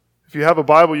If you have a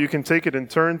Bible, you can take it and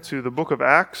turn to the book of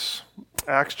Acts,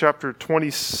 Acts chapter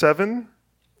 27,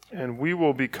 and we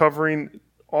will be covering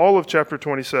all of chapter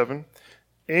 27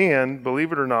 and,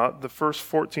 believe it or not, the first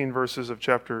 14 verses of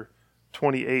chapter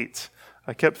 28.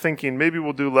 I kept thinking, maybe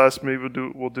we'll do less, maybe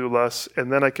we'll do less, and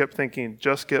then I kept thinking,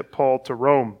 just get Paul to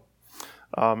Rome.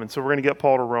 And so we're going to get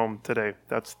Paul to Rome today.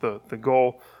 That's the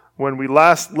goal. When we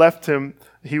last left him,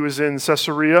 he was in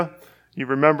Caesarea. You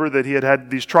remember that he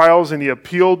had these trials and he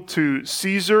appealed to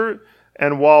Caesar,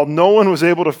 and while no one was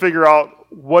able to figure out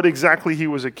what exactly he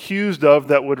was accused of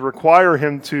that would require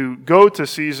him to go to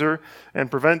Caesar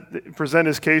and present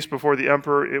his case before the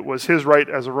emperor, it was his right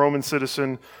as a Roman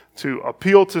citizen to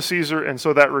appeal to Caesar, and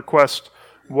so that request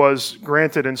was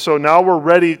granted. And so now we're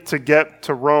ready to get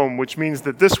to Rome, which means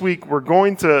that this week we're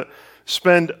going to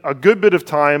spend a good bit of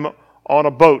time on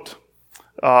a boat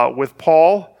with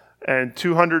Paul and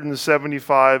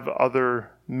 275 other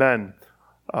men.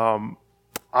 I'm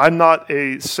not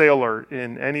a sailor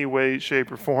in any way,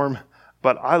 shape, or form,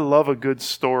 but I love a good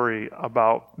story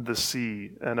about the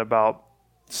sea and about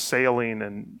sailing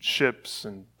and ships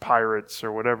and pirates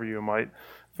or whatever you might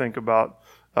think about.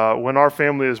 When our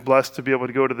family is blessed to be able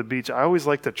to go to the beach, I always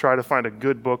like to try to find a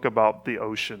good book about the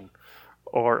ocean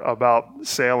or about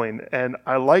sailing, and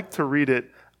I like to read it.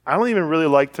 I don't even really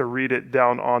like to read it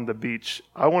down on the beach.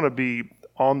 I want to be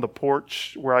on the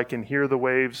porch where I can hear the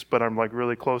waves, but I'm like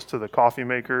really close to the coffee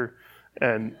maker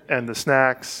and the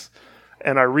snacks.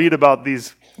 And I read about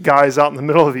these guys out in the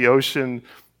middle of the ocean,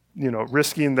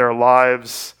 risking their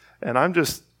lives. And I'm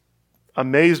just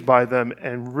amazed by them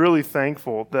and really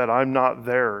thankful that I'm not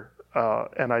there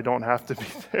and I don't have to be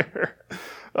there.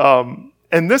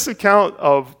 And this account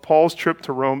of Paul's trip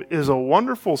to Rome is a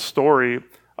wonderful story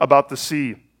about the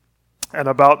sea and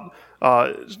about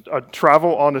a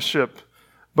travel on a ship.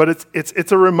 But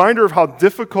it's a reminder of how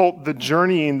difficult the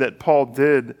journeying that Paul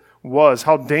did was,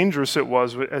 how dangerous it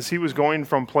was as he was going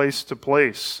from place to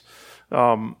place.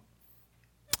 On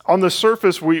the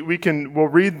surface, we'll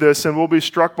read this and we'll be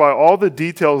struck by all the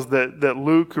details that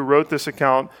Luke, who wrote this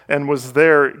account and was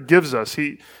there, gives us.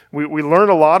 We learn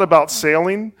a lot about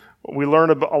sailing. We learn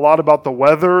a lot about the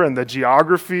weather and the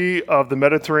geography of the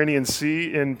Mediterranean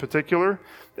Sea in particular.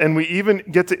 And we even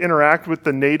get to interact with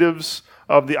the natives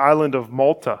of the island of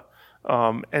Malta.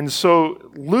 And so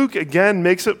Luke, again,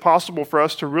 makes it possible for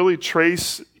us to really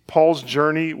trace Paul's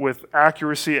journey with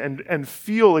accuracy and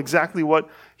feel exactly what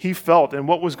he felt and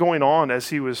what was going on as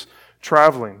he was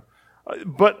traveling.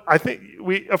 But I think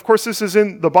of course, this is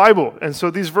in the Bible. And so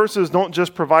these verses don't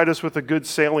just provide us with a good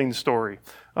sailing story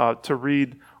to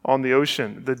read on the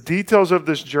ocean. The details of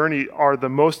this journey are the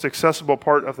most accessible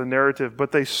part of the narrative,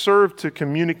 but they serve to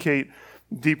communicate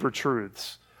deeper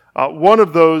truths. One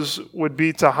of those would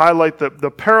be to highlight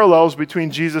the parallels between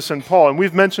Jesus and Paul. And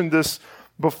we've mentioned this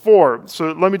before.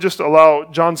 So let me just allow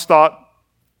John Stott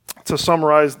to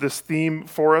summarize this theme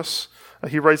for us.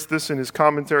 He writes this in his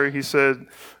commentary. He said,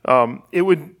 it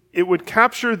would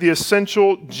capture the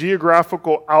essential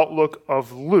geographical outlook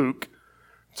of Luke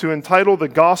to entitle the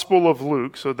Gospel of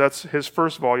Luke, so that's his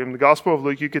first volume, the Gospel of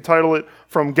Luke. You could title it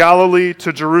From Galilee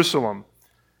to Jerusalem.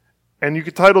 And you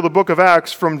could title the book of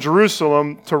Acts From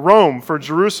Jerusalem to Rome, for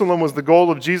Jerusalem was the goal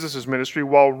of Jesus' ministry,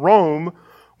 while Rome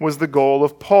was the goal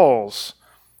of Paul's.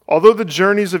 Although the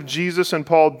journeys of Jesus and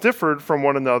Paul differed from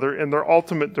one another in their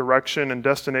ultimate direction and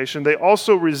destination, they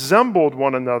also resembled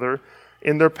one another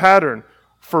in their pattern,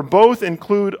 for both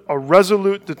include a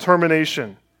resolute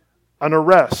determination, an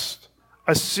arrest,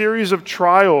 a series of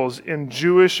trials in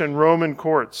Jewish and Roman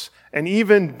courts, and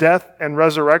even death and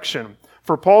resurrection.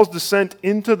 For Paul's descent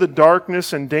into the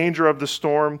darkness and danger of the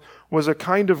storm was a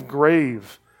kind of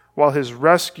grave, while his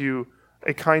rescue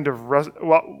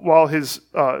while his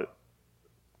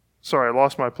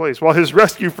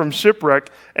rescue from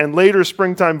shipwreck and later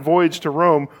springtime voyage to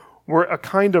Rome were a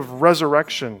kind of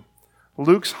resurrection.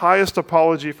 Luke's highest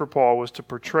apology for Paul was to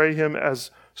portray him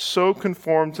as so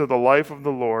conformed to the life of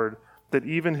the Lord that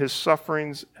even his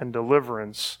sufferings and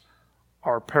deliverance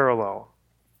are parallel.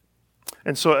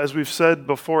 And so, as we've said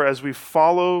before, as we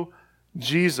follow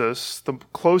Jesus, the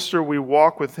closer we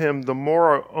walk with him, the more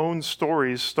our own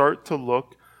stories start to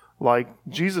look like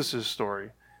Jesus' story.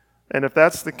 And if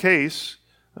that's the case,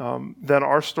 then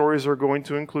our stories are going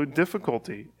to include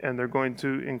difficulty, and they're going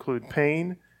to include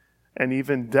pain and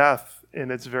even death in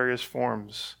its various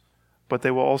forms. But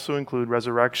they will also include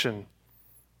resurrection.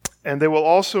 And they will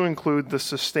also include the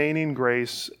sustaining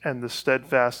grace and the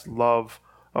steadfast love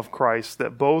of Christ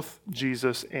that both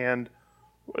Jesus and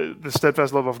the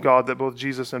steadfast love of God that both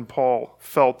Jesus and Paul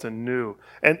felt and knew.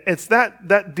 And it's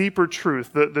that deeper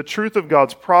truth, the truth of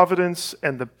God's providence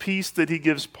and the peace that he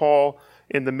gives Paul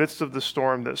in the midst of the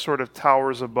storm that sort of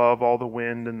towers above all the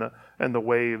wind and the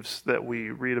waves that we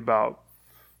read about.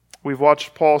 We've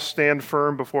watched Paul stand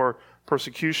firm before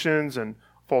persecutions and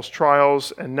false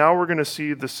trials, and now we're going to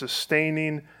see the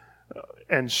sustaining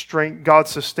and strength, God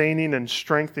sustaining and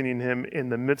strengthening him in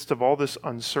the midst of all this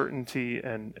uncertainty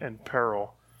and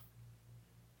peril.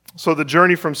 So the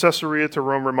journey from Caesarea to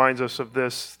Rome reminds us of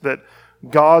this, that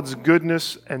God's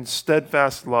goodness and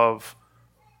steadfast love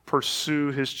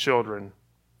pursue his children.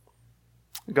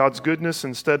 God's goodness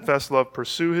and steadfast love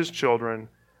pursue his children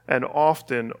and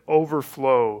often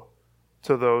overflow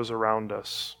to those around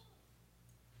us.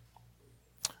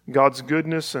 God's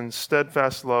goodness and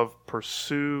steadfast love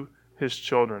pursue his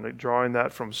children, drawing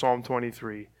that from Psalm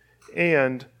 23,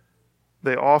 and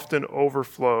they often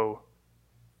overflow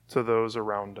to those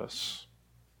around us.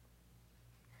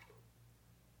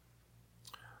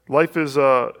 Life is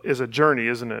a journey,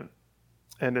 isn't it?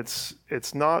 And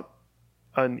it's not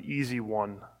an easy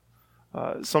one.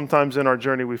 Sometimes in our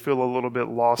journey we feel a little bit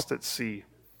lost at sea.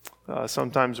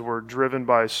 Sometimes we're driven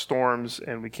by storms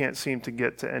and we can't seem to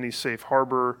get to any safe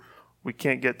harbor. We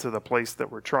can't get to the place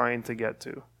that we're trying to get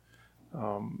to.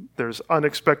 There's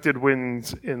unexpected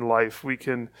winds in life.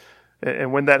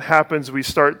 And when that happens, we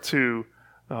start to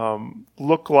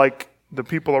look like the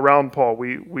people around Paul.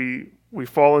 We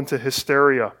fall into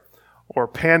hysteria or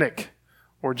panic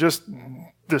or just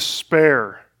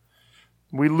despair.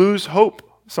 We lose hope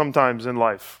sometimes in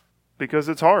life because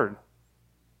it's hard.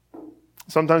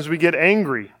 Sometimes we get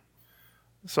angry.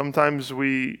 Sometimes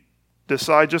we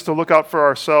decide just to look out for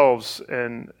ourselves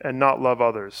and not love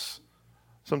others.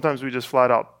 Sometimes we just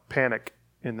flat out panic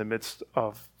in the midst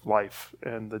of life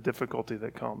and the difficulty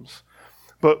that comes.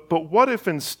 But what if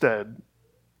instead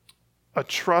a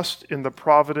trust in the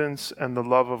providence and the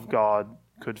love of God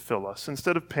could fill us?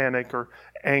 Instead of panic or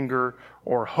anger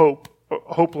or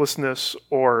hopelessness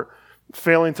or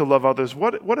failing to love others,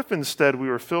 what if instead we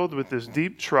were filled with this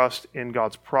deep trust in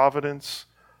God's providence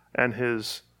and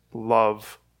his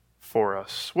love for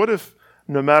us? What if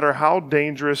no matter how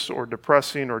dangerous or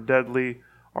depressing or deadly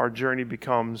our journey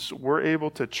becomes, we're able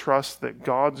to trust that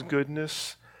God's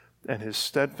goodness and his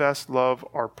steadfast love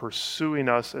are pursuing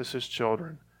us as his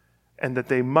children, and that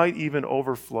they might even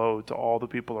overflow to all the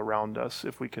people around us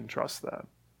if we can trust that.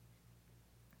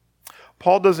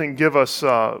 Paul doesn't give us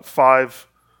 5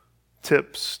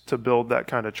 tips to build that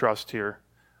kind of trust here,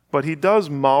 but he does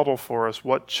model for us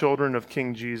what children of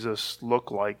King Jesus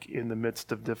look like in the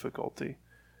midst of difficulty.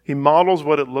 He models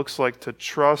what it looks like to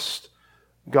trust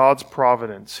God's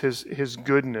providence, his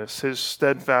goodness, his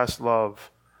steadfast love.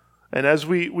 And as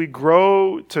we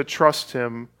grow to trust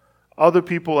him, other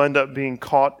people end up being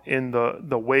caught in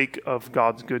the wake of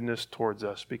God's goodness towards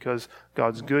us, because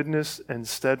God's goodness and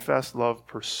steadfast love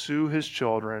pursue his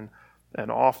children and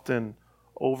often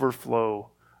overflow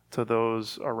to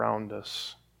those around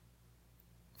us.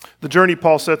 The journey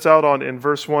Paul sets out on in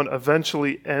verse 1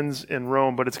 eventually ends in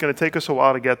Rome, but it's going to take us a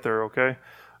while to get there, okay?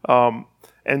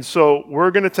 And so we're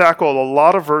going to tackle a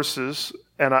lot of verses,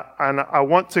 and I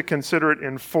want to consider it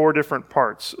in 4 different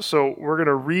parts. So we're going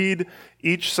to read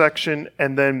each section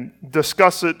and then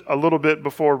discuss it a little bit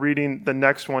before reading the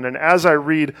next one. And as I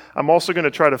read, I'm also going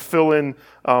to try to fill in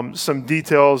some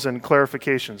details and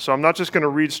clarifications. So I'm not just going to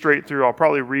read straight through. I'll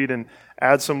probably read and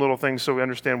add some little things so we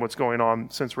understand what's going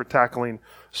on, since we're tackling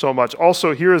so much.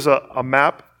 Also, here's a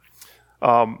map.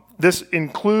 This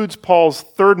includes Paul's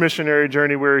 3rd missionary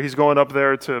journey, where he's going up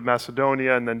there to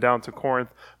Macedonia and then down to Corinth.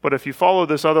 But if you follow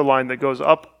this other line that goes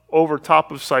up over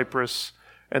top of Cyprus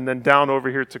and then down over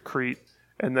here to Crete,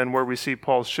 and then where we see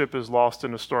Paul's ship is lost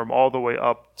in a storm, all the way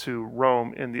up to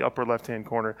Rome in the upper left-hand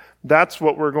corner, that's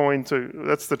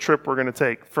the trip we're going to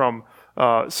take from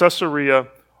Caesarea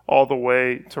all the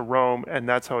way to Rome, and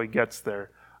that's how he gets there.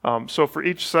 So for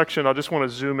each section, I just want to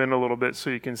zoom in a little bit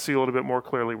so you can see a little bit more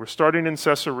clearly. We're starting in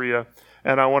Caesarea,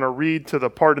 and I want to read to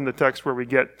the part in the text where we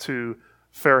get to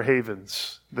Fair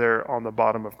Havens there on the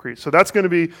bottom of Crete. So that's going to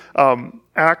be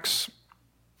Acts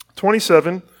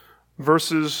 27,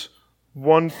 verses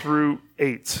 1 through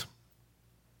 8.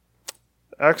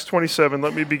 Acts 27,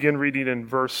 let me begin reading in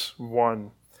verse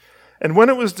 1. And when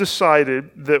it was decided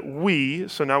that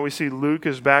so now we see Luke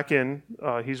is back in,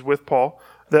 he's with Paul,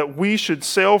 that we should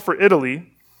sail for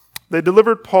Italy, they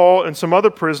delivered Paul and some other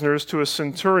prisoners to a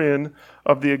centurion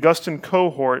of the Augustan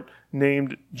cohort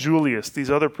named Julius.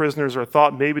 These other prisoners are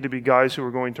thought maybe to be guys who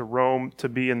were going to Rome to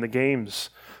be in the games.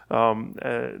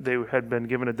 They had been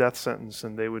given a death sentence,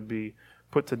 and they would be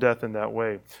put to death in that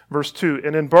way. Verse 2,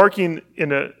 and embarking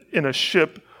in a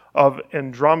ship of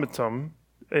Andromitium,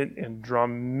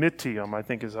 I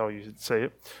think is how you should say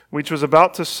it, which was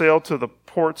about to sail to the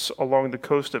ports along the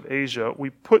coast of Asia, we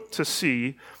put to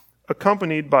sea,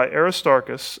 accompanied by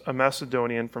Aristarchus, a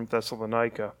Macedonian from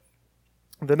Thessalonica.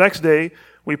 The next day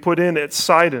we put in at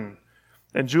Sidon,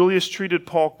 and Julius treated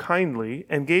Paul kindly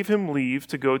and gave him leave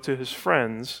to go to his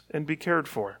friends and be cared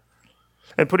for.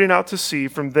 And putting out to sea,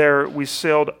 from there we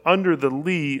sailed under the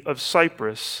lee of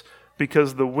Cyprus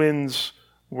because the winds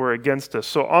were against us.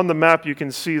 So on the map you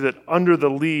can see that under the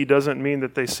lee doesn't mean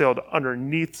that they sailed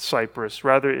underneath Cyprus.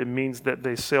 Rather, it means that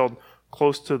they sailed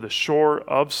close to the shore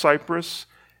of Cyprus,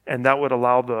 and that would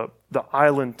allow the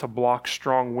island to block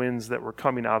strong winds that were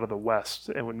coming out of the west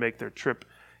and would make their trip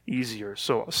easier.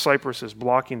 So Cyprus is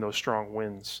blocking those strong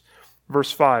winds.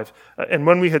 Verse 5, and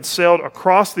when we had sailed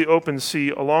across the open sea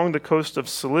along the coast of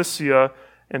Cilicia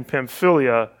and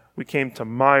Pamphylia, we came to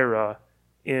Myra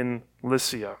in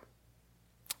Lycia.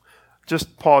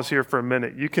 Just pause here for a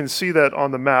minute. You can see that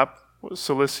on the map,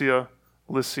 Cilicia,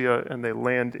 Lycia, and they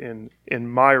land in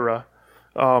Myra.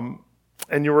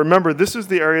 And you'll remember this is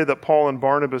the area that Paul and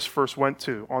Barnabas first went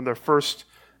to on their first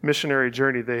missionary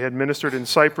journey. They had ministered in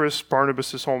Cyprus,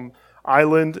 Barnabas' home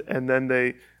island, and then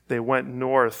they went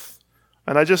north.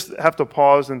 And I just have to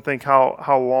pause and think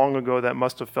how long ago that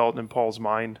must have felt in Paul's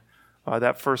mind,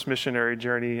 that first missionary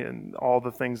journey and all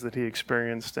the things that he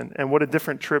experienced, and what a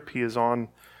different trip he is on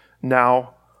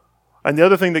now. And the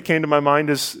other thing that came to my mind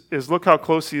is look how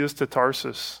close he is to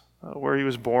Tarsus, where he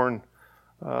was born.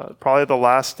 Probably the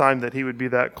last time that he would be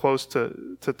that close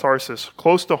to Tarsus,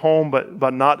 close to home,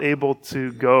 but not able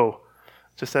to go.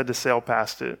 Just had to sail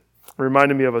past it. It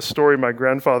reminded me of a story my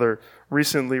grandfather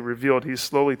recently revealed. He's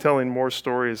slowly telling more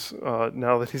stories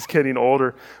now that he's getting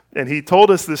older. And he told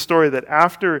us this story that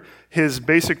after his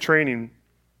basic training,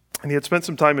 and he had spent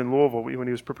some time in Louisville when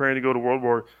he was preparing to go to World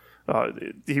War.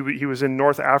 He was in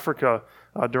North Africa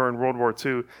during World War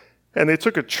II. And they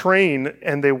took a train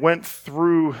and they went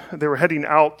through, they were heading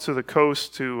out to the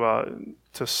coast to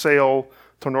sail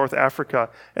to North Africa.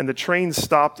 And the train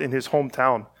stopped in his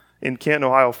hometown in Canton,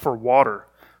 Ohio for water.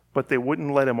 But they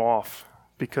wouldn't let him off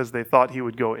because they thought he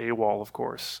would go AWOL, of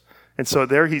course. And so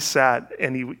there he sat,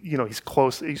 and he's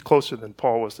closer than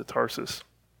Paul was to Tarsus.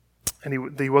 And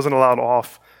he wasn't allowed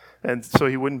off. And so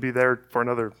he wouldn't be there for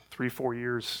another 3-4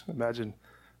 years. Imagine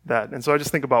that. And so I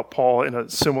just think about Paul in a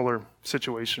similar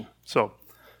situation. So,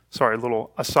 sorry, a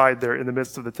little aside there in the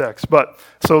midst of the text. But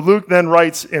so Luke then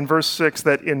writes in verse 6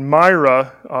 that in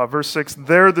Myra, verse 6,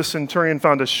 there the centurion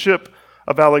found a ship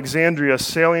of Alexandria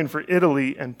sailing for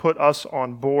Italy and put us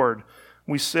on board.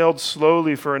 We sailed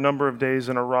slowly for a number of days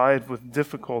and arrived with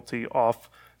difficulty off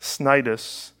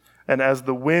Cnidus. And as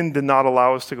the wind did not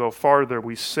allow us to go farther,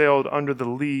 we sailed under the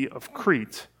lee of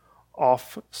Crete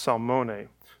off Salmone.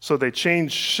 So they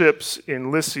changed ships in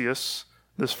Lycius.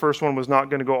 This first one was not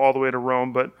going to go all the way to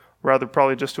Rome, but rather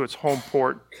probably just to its home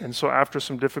port. And so after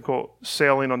some difficult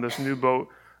sailing on this new boat,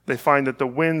 they find that the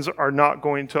winds are not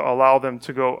going to allow them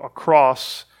to go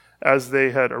across as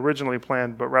they had originally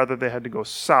planned, but rather they had to go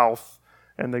south,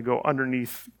 and they go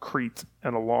underneath Crete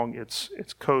and along its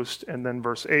coast. And then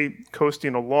verse 8,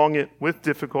 coasting along it with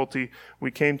difficulty,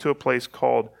 we came to a place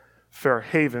called Fair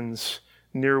Havens,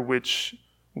 near which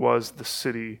was the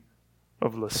city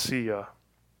of Lasea.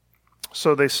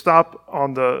 So they stop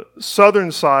on the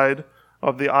southern side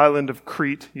of the island of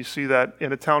Crete. You see that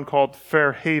in a town called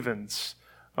Fair Havens.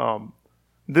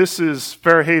 This is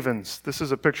Fair Havens. This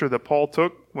is a picture that Paul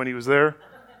took when he was there.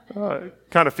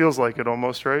 Kind of feels like it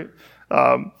almost, right?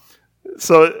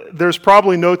 So there's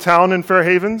probably no town in Fair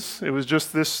Havens. It was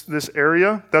just this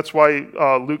area. That's why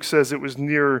Luke says it was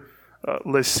near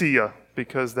Lasea,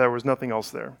 because there was nothing else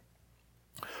there.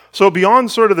 So beyond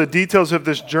sort of the details of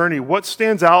this journey, what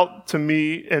stands out to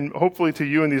me and hopefully to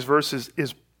you in these verses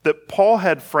is that Paul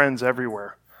had friends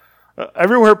everywhere.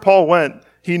 Everywhere Paul went,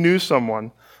 he knew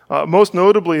someone. Most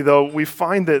notably, though, we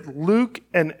find that Luke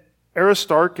and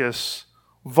Aristarchus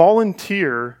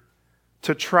volunteer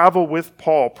to travel with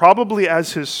Paul, probably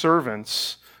as his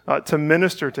servants, to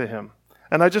minister to him.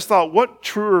 And I just thought, what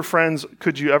truer friends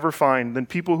could you ever find than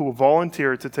people who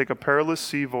volunteer to take a perilous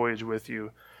sea voyage with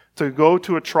you, to go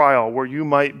to a trial where you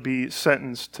might be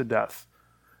sentenced to death?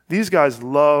 These guys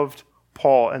loved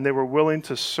Paul, and they were willing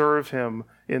to serve him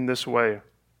in this way.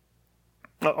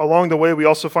 Along the way, we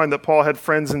also find that Paul had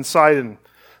friends in Sidon.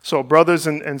 So brothers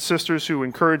and sisters who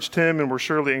encouraged him and were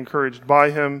surely encouraged by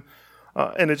him.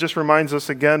 And it just reminds us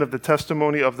again of the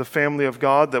testimony of the family of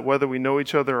God, that whether we know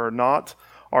each other or not,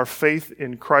 our faith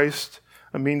in Christ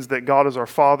It means that God is our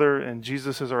Father and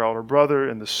Jesus is our elder brother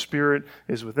and the Spirit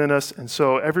is within us. And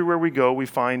so everywhere we go, we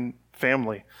find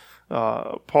family.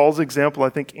 Paul's example, I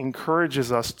think,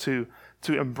 encourages us to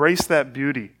embrace that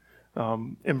beauty.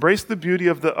 Embrace the beauty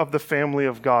of the family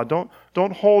of God.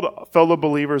 Don't hold fellow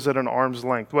believers at an arm's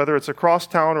length. Whether it's across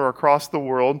town or across the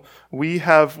world, we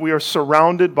are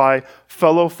surrounded by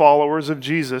fellow followers of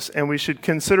Jesus, and we should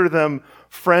consider them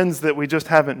friends that we just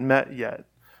haven't met yet.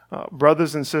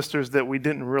 Brothers and sisters that we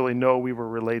didn't really know we were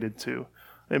related to.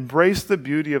 Embrace the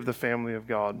beauty of the family of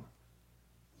God.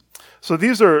 So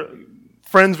these are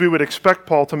friends we would expect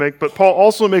Paul to make, but Paul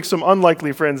also makes some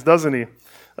unlikely friends, doesn't he?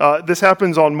 This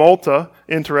happens on Malta,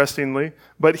 interestingly,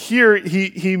 but here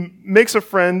he makes a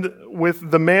friend with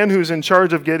the man who's in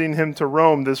charge of getting him to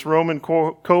Rome, this Roman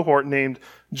cohort named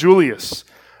Julius.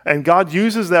 And God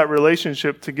uses that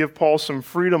relationship to give Paul some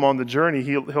freedom on the journey.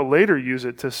 He'll later use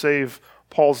it to save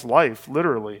Paul's life,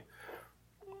 literally.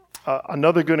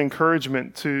 Another good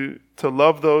encouragement to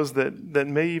love those that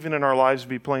may even in our lives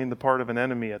be playing the part of an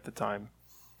enemy at the time.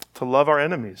 To love our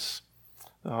enemies,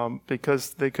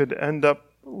 because they could end up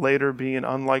later being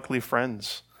unlikely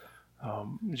friends.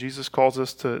 Jesus calls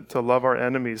us to love our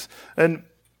enemies. And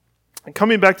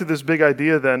coming back to this big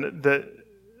idea then, that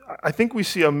I think we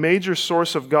see a major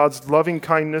source of God's loving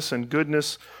kindness and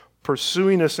goodness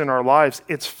pursuing us in our lives.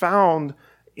 It's found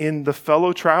in the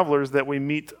fellow travelers that we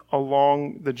meet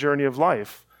along the journey of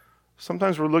life.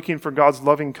 Sometimes we're looking for God's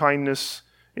loving kindness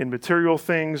in material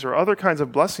things or other kinds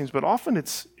of blessings, but often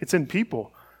it's in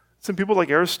people. It's in people like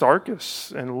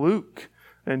Aristarchus and Luke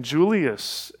and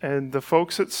Julius and the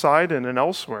folks at Sidon and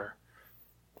elsewhere.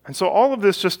 And so all of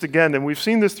this just again, and we've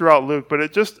seen this throughout Luke, but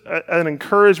it's just an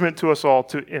encouragement to us all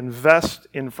to invest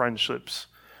in friendships.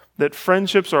 That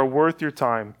friendships are worth your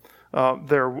time.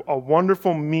 They're a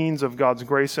wonderful means of God's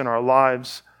grace in our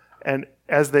lives. And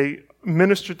as they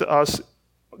minister to us,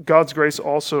 God's grace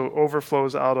also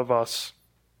overflows out of us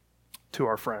to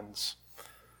our friends.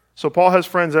 So Paul has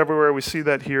friends everywhere. We see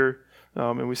that here.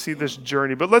 And we see this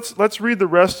journey. But let's read the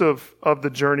rest of the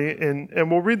journey, and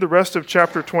we'll read the rest of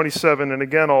chapter 27. And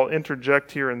again, I'll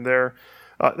interject here and there.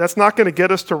 That's not going to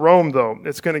get us to Rome, though.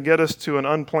 It's going to get us to an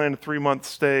unplanned 3-month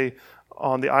stay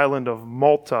on the island of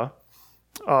Malta.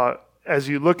 As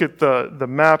you look at the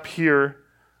map here,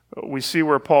 we see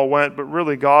where Paul went, but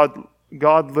really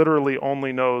God literally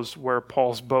only knows where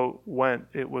Paul's boat went.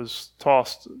 It was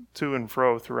tossed to and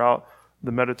fro throughout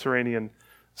the Mediterranean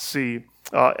Sea.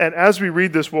 And as we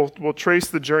read this, we'll trace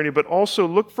the journey, but also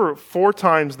look for 4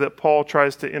 times that Paul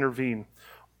tries to intervene,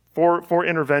 four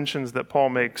interventions that Paul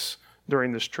makes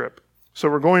during this trip. So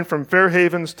we're going from Fair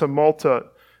Havens to Malta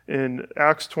in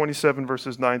Acts 27,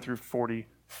 verses 9 through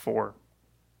 44.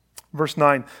 Verse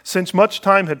 9, since much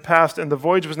time had passed and the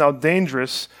voyage was now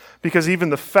dangerous, because even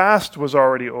the fast was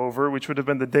already over, which would have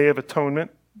been the Day of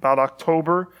Atonement, about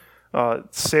October.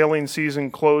 Sailing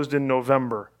season closed in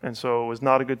November, and so it was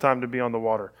not a good time to be on the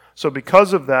water. So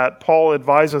because of that, Paul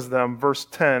advises them, verse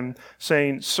 10,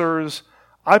 saying, Sirs,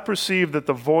 I perceive that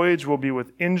the voyage will be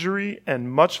with injury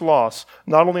and much loss,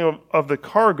 not only of the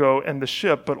cargo and the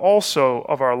ship, but also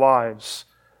of our lives.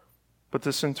 But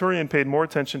the centurion paid more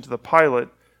attention to the pilot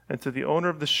and to the owner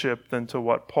of the ship than to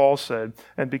what Paul said.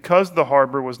 And because the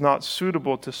harbor was not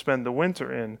suitable to spend the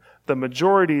winter in, the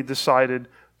majority decided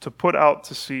to put out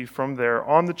to sea from there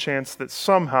on the chance that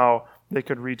somehow they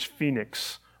could reach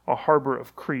Phoenix, a harbor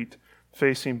of Crete,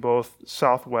 facing both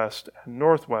southwest and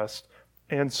northwest,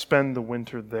 and spend the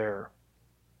winter there.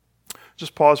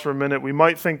 Just pause for a minute. We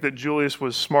might think that Julius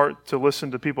was smart to listen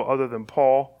to people other than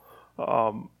Paul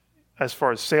as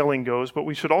far as sailing goes, but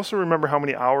we should also remember how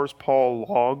many hours Paul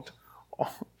logged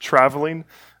traveling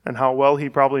and how well he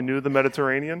probably knew the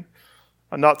Mediterranean.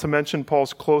 Not to mention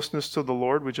Paul's closeness to the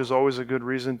Lord, which is always a good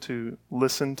reason to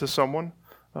listen to someone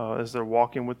as they're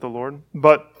walking with the Lord.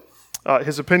 But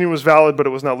his opinion was valid, but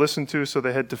it was not listened to, so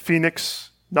they head to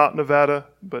Phoenix, not Nevada,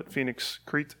 but Phoenix,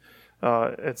 Crete.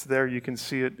 It's there. You can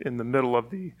see it in the middle of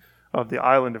the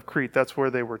island of Crete. That's where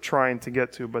they were trying to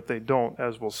get to, but they don't,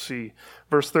 as we'll see.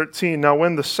 Verse 13, now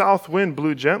when the south wind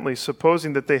blew gently,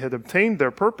 supposing that they had obtained their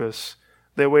purpose,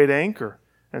 they weighed anchor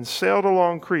and sailed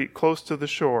along Crete close to the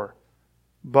shore.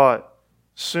 But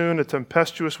soon a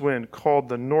tempestuous wind called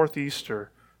the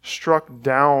northeaster struck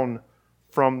down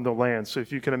from the land. So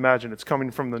if you can imagine, it's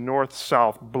coming from the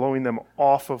north-south, blowing them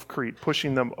off of Crete,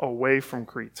 pushing them away from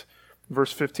Crete.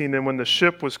 Verse 15, then when the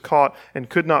ship was caught and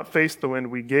could not face the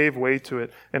wind, we gave way to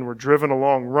it and were driven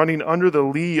along, running under the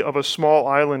lee of a small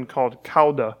island called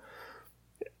Cauda.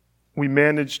 We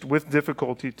managed with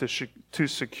difficulty to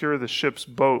secure the ship's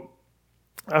boat.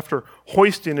 After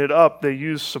hoisting it up, they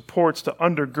used supports to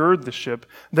undergird the ship.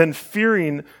 Then,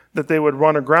 fearing that they would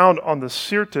run aground on the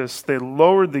Syrtis, they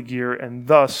lowered the gear, and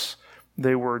thus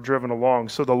they were driven along.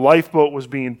 So the lifeboat was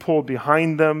being pulled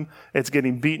behind them. It's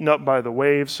getting beaten up by the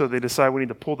waves, so they decide we need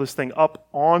to pull this thing up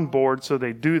on board. So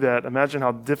they do that. Imagine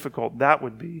how difficult that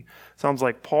would be. Sounds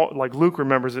like Luke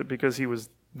remembers it because he was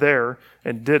there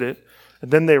and did it.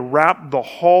 And then they wrap the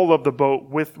hull of the boat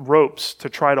with ropes to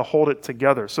try to hold it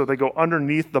together. So they go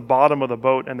underneath the bottom of the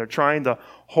boat and they're trying to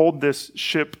hold this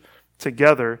ship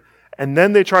together. And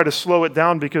then they try to slow it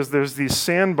down because there's these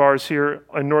sandbars here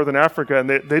in northern Africa and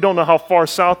they don't know how far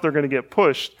south they're going to get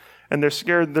pushed. And they're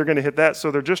scared they're going to hit that. So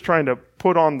they're just trying to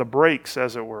put on the brakes,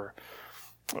 as it were.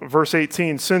 Verse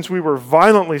 18, since we were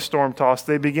violently storm-tossed,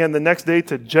 they began the next day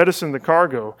to jettison the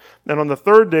cargo. And on the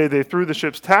third day, they threw the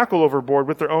ship's tackle overboard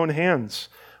with their own hands.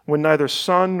 When neither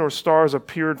sun nor stars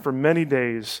appeared for many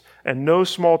days, and no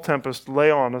small tempest lay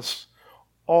on us,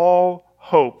 all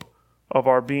hope of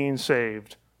our being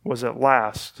saved was at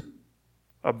last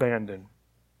abandoned.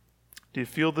 Do you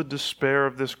feel the despair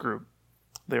of this group?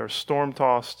 They are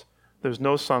storm-tossed. There's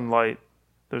no sunlight.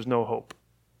 There's no hope.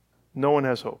 No one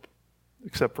has hope,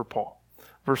 except for Paul.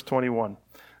 Verse 21.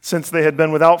 Since they had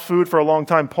been without food for a long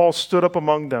time, Paul stood up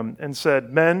among them and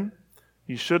said, Men,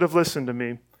 you should have listened to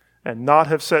me and not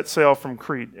have set sail from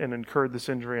Crete and incurred this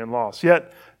injury and loss.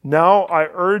 Yet now I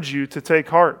urge you to take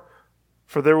heart,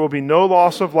 for there will be no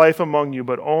loss of life among you,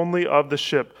 but only of the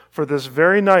ship. For this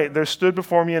very night there stood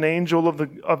before me an angel of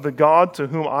the God to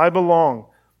whom I belong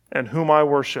and whom I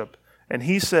worship. And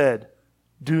he said,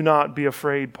 Do not be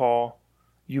afraid, Paul.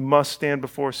 You must stand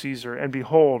before Caesar. And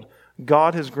behold,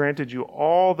 God has granted you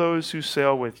all those who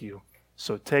sail with you.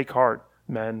 So take heart,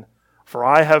 men, for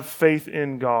I have faith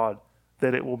in God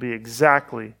that it will be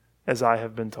exactly as I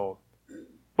have been told.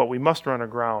 But we must run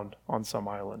aground on some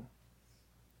island.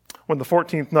 When the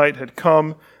 14th night had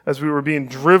come, as we were being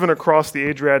driven across the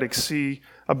Adriatic Sea,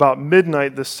 about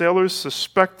midnight the sailors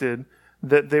suspected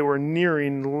that they were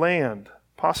nearing land.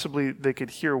 Possibly they could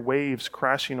hear waves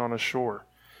crashing on a shore.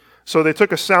 So they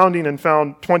took a sounding and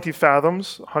found 20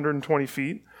 fathoms, 120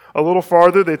 feet. A little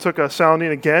farther, they took a sounding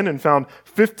again and found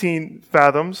 15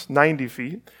 fathoms, 90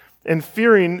 feet. And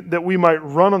fearing that we might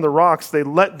run on the rocks, they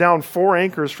let down 4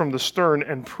 anchors from the stern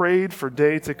and prayed for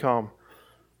day to come.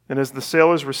 And as the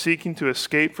sailors were seeking to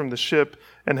escape from the ship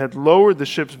and had lowered the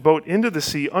ship's boat into the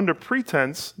sea under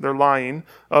pretense, they're lying,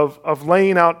 of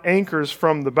laying out anchors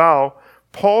from the bow,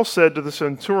 Paul said to the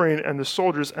centurion and the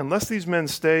soldiers, Unless these men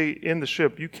stay in the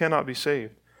ship, you cannot be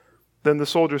saved. Then the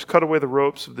soldiers cut away the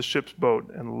ropes of the ship's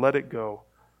boat and let it go.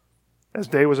 As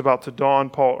day was about to dawn,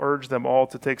 Paul urged them all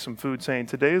to take some food, saying,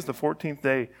 Today is the 14th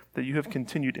day that you have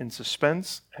continued in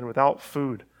suspense and without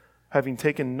food, having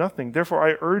taken nothing. Therefore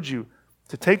I urge you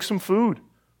to take some food,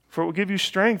 for it will give you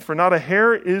strength, for not a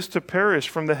hair is to perish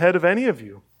from the head of any of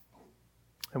you.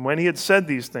 And when he had said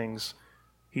these things,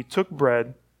 he took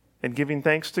bread, and giving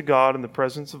thanks to God in the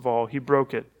presence of all, he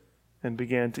broke it and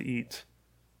began to eat.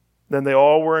 Then they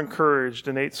all were encouraged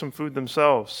and ate some food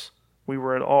themselves. We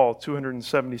were in all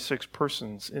 276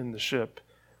 persons in the ship.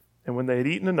 And when they had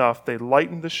eaten enough, they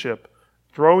lightened the ship,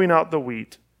 throwing out the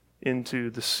wheat into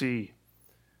the sea.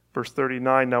 Verse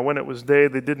 39, Now when it was day,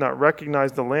 they did not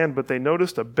recognize the land, but they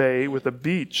noticed a bay with a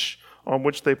beach on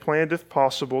which they planned, if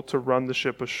possible, to run the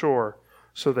ship ashore.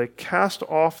 So they cast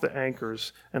off the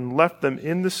anchors and left them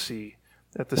in the sea,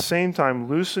 at the same time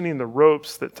loosening the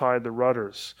ropes that tied the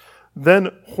rudders. Then,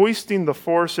 hoisting the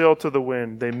foresail to the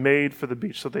wind, they made for the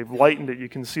beach. So they've lightened it. You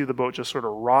can see the boat just sort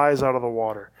of rise out of the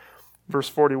water. Verse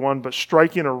 41, But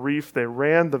striking a reef, they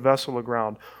ran the vessel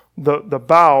aground. The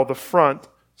bow, the front,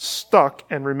 stuck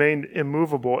and remained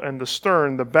immovable, and the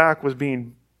stern, the back, was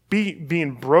being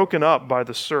broken up by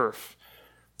the surf.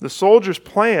 The soldiers'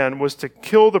 plan was to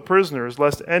kill the prisoners,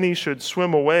 lest any should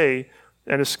swim away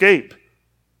and escape.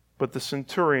 But the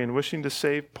centurion, wishing to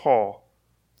save Paul,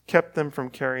 kept them from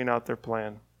carrying out their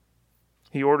plan.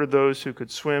 He ordered those who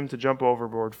could swim to jump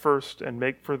overboard first and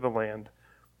make for the land,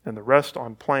 and the rest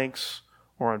on planks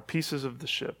or on pieces of the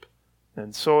ship.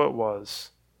 And so it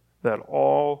was that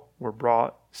all were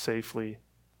brought safely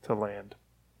to land.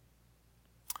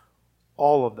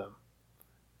 All of them.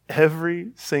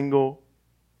 Every single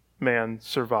man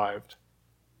survived.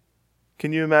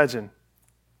 Can you imagine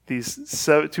these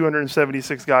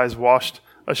 276 guys washed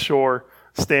ashore,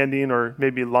 standing or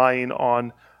maybe lying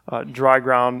on dry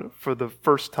ground for the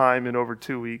first time in over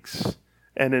 2 weeks?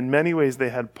 And in many ways, they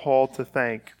had Paul to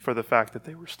thank for the fact that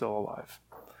they were still alive.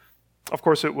 Of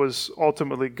course, it was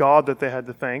ultimately God that they had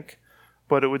to thank,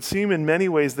 but it would seem in many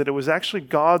ways that it was actually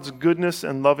God's goodness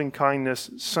and loving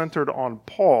kindness centered on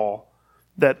Paul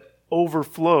that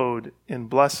overflowed in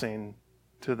blessing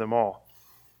to them all.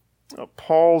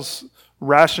 Paul's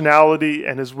rationality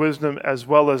and his wisdom, as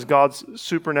well as God's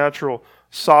supernatural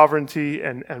sovereignty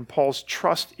and Paul's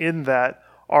trust in that,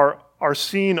 are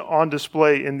seen on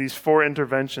display in these 4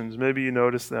 interventions. Maybe you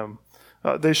notice them.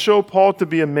 They show Paul to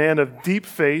be a man of deep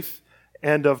faith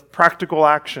and of practical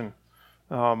action,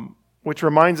 which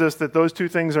reminds us that those two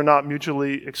things are not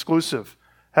mutually exclusive.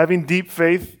 Having deep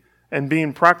faith and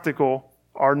being practical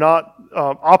are not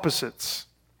opposites.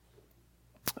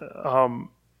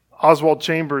 Oswald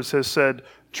Chambers has said,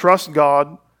 trust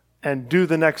God and do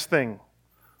the next thing.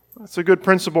 That's a good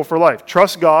principle for life.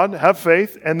 Trust God, have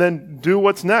faith, and then do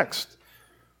what's next.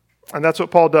 And that's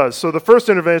what Paul does. So the first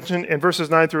intervention in verses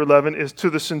 9 through 11 is to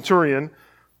the centurion.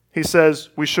 He says,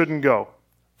 we shouldn't go.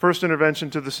 First intervention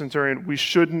to the centurion, we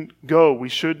shouldn't go. We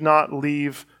should not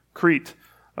leave Crete.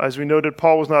 As we noted,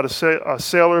 Paul was not a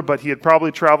sailor, but he had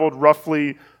probably traveled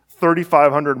roughly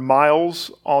 3,500 miles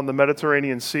on the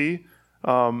Mediterranean Sea.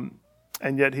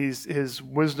 And yet his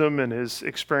wisdom and his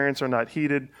experience are not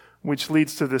heeded, which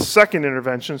leads to the second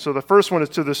intervention. So the first one is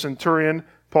to the centurion.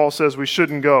 Paul says we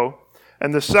shouldn't go.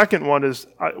 And the second one is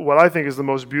what I think is the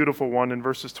most beautiful one in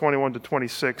verses 21 to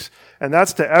 26. And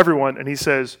that's to everyone. And he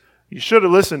says, you should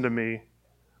have listened to me,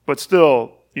 but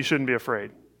still, you shouldn't be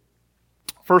afraid.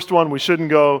 First one, we shouldn't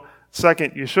go.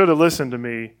 Second, you should have listened to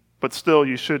me, but still,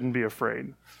 you shouldn't be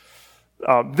afraid.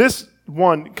 This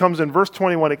one comes in verse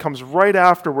 21. It comes right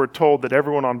after we're told that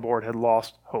everyone on board had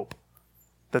lost hope,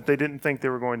 that they didn't think they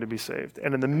were going to be saved.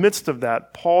 And in the midst of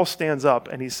that, Paul stands up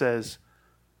and he says,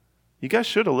 you guys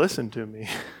should have listened to me.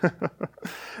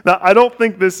 Now, I don't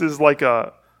think this is like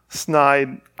a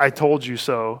snide, I told you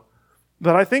so.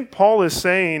 But I think Paul is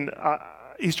saying,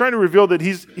 he's trying to reveal that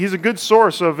he's a good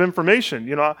source of information.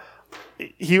 You know,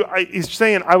 he's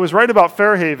saying, I was right about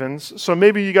Fair Havens, so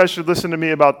maybe you guys should listen to me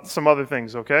about some other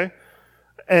things, okay?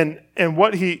 And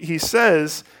what he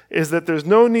says is that there's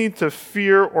no need to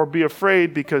fear or be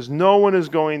afraid because no one is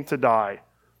going to die.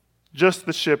 Just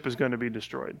the ship is going to be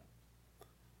destroyed.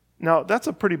 Now, that's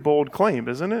a pretty bold claim,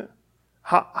 isn't it?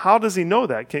 How does he know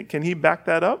that? Can he back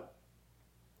that up?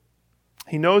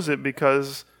 He knows it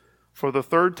because for the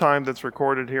third time that's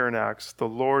recorded here in Acts, the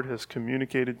Lord has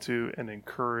communicated to and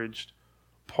encouraged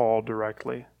Paul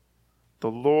directly.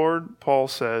 The Lord, Paul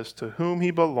says, to whom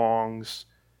he belongs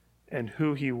and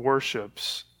who he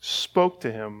worships, spoke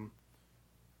to him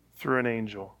through an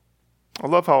angel. I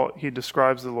love how he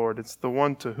describes the Lord. It's the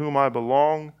one to whom I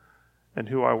belong and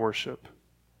who I worship.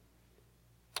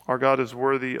 Our God is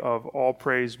worthy of all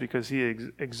praise because he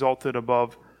exalted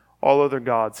above all other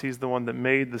gods. He's the one that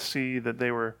made the sea that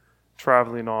they were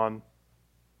traveling on.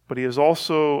 But he is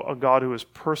also a God who is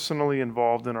personally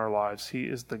involved in our lives. He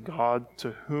is the God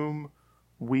to whom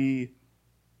we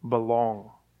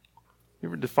belong. You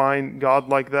ever define God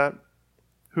like that?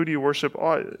 Who do you worship?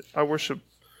 Oh, I worship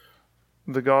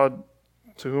the God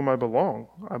to whom I belong.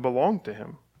 I belong to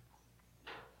him.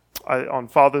 On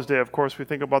Father's Day, of course, we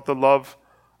think about the love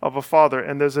of a father.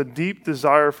 And there's a deep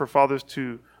desire for fathers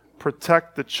to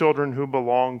protect the children who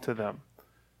belong to them.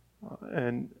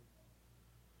 And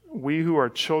we who are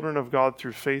children of God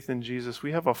through faith in Jesus,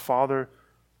 we have a Father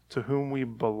to whom we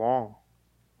belong.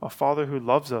 A Father who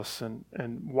loves us and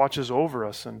watches over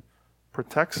us and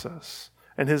protects us.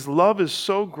 And his love is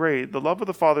so great, the love of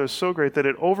the Father is so great that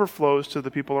it overflows to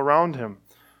the people around him.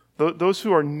 Those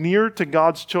who are near to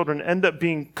God's children end up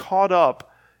being caught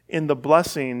up in the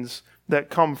blessings that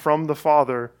come from the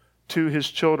Father to his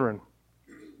children.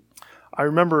 I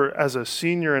remember as a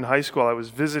senior in high school, I was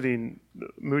visiting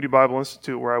Moody Bible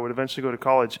Institute where I would eventually go to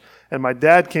college, and my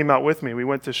dad came out with me. We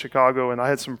went to Chicago, and I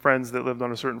had some friends that lived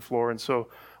on a certain floor, and so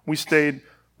we stayed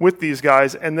with these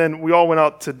guys, and then we all went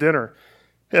out to dinner.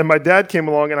 And my dad came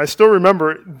along, and I still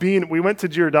remember we went to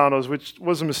Giordano's, which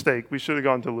was a mistake. We should have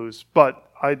gone to Lou's, but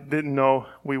I didn't know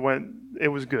we went. It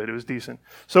was good. It was decent.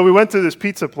 So we went to this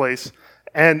pizza place,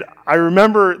 and I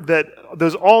remember that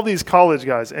there's all these college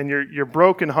guys, and you're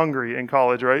broke and hungry in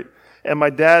college, right? And my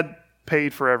dad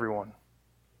paid for everyone.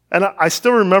 And I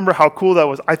still remember how cool that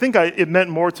was. I think it meant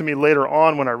more to me later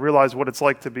on when I realized what it's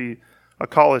like to be a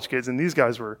college kid. And these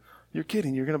guys were, you're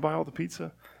kidding, you're going to buy all the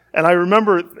pizza? And I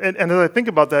remember, and as I think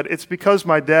about that, it's because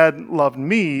my dad loved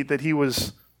me that he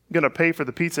was going to pay for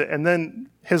the pizza. And then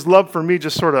his love for me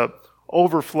just sort of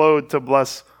overflowed to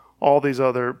bless all these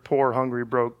other poor, hungry,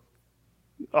 broke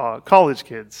college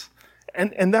kids.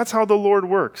 And that's how the Lord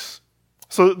works.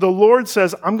 So the Lord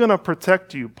says, I'm going to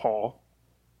protect you, Paul.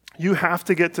 You have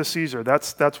to get to Caesar.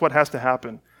 That's what has to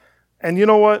happen. And you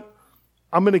know what?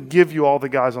 I'm going to give you all the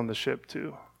guys on the ship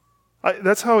too.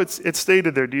 That's how it's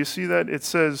stated there. Do you see that? It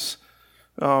says,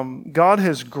 God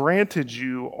has granted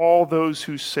you all those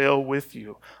who sail with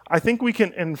you. I think we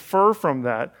can infer from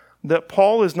that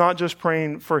Paul is not just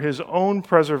praying for his own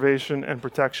preservation and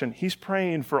protection. He's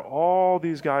praying for all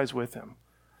these guys with him.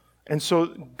 And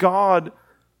so God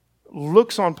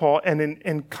looks on Paul, and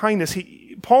in kindness,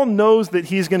 Paul knows that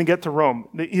he's going to get to Rome.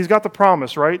 He's got the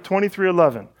promise, right?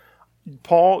 23:11.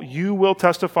 Paul, you will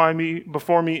testify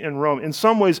before me in Rome. In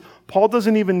some ways, Paul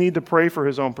doesn't even need to pray for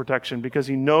his own protection because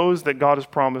he knows that God has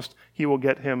promised he will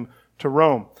get him to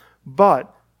Rome.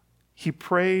 But he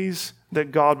prays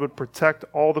that God would protect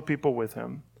all the people with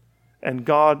him, and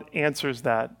God answers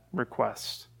that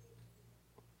request.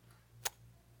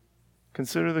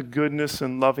 Consider the goodness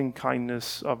and loving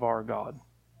kindness of our God.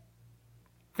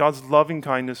 God's loving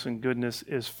kindness and goodness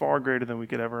is far greater than we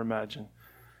could ever imagine.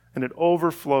 And it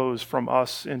overflows from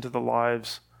us into the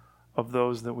lives of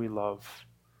those that we love.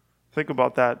 Think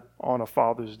about that on a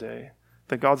Father's Day.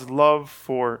 That God's love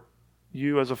for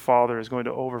you as a father is going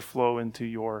to overflow into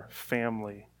your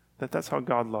family. That's how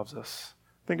God loves us.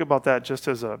 Think about that just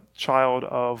as a child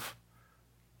of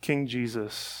King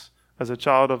Jesus, as a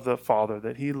child of the Father,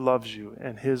 that he loves you.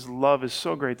 And his love is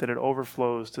so great that it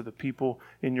overflows to the people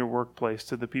in your workplace,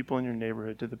 to the people in your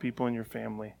neighborhood, to the people in your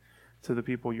family, to the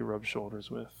people you rub shoulders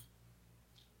with.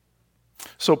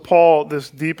 So Paul,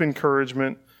 this deep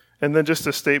encouragement, and then just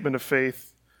a statement of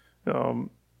faith.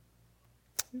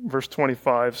 Verse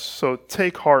 25, so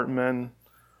take heart, men,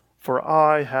 for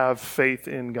I have faith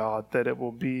in God that it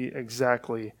will be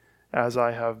exactly as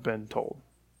I have been told.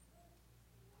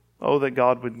 Oh, that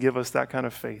God would give us that kind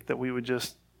of faith, that we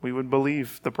would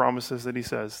believe the promises that he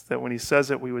says, that when he says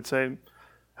it, we would say,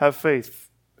 have faith,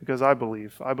 because I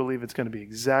believe it's going to be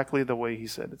exactly the way he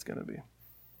said it's going to be.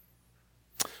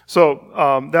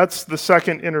 So that's the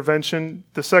second intervention.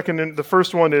 The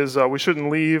first one is we shouldn't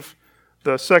leave.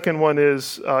 The second one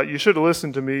is you should have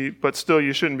listened to me, but still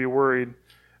you shouldn't be worried.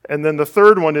 And then the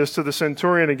third one is to the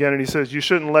centurion again, and he says, you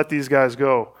shouldn't let these guys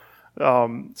go.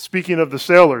 Speaking of the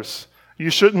sailors, you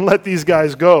shouldn't let these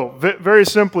guys go. Very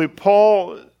simply,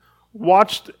 Paul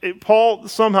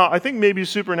somehow, I think maybe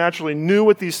supernaturally, knew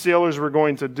what these sailors were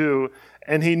going to do,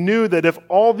 and he knew that if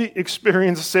all the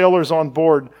experienced sailors on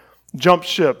board jump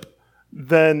ship,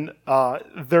 then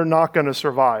they're not going to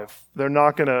survive. They're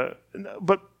not going to...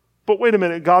 But wait a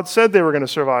minute, God said they were going to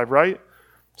survive, right?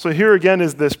 So here again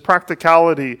is this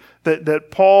practicality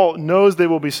that Paul knows they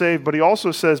will be saved, but he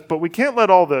also says, but we can't let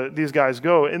all these guys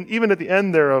go. And even at the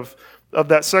end there of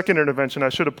that second intervention, I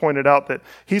should have pointed out that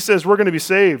he says we're going to be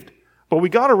saved, but we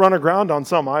got to run aground on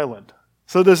some island.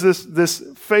 So there's this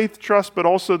faith, trust, but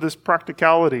also this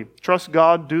practicality. Trust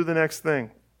God, do the next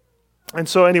thing. And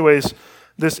so anyways,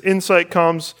 this insight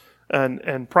comes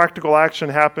and practical action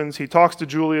happens. He talks to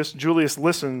Julius. Julius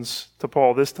listens to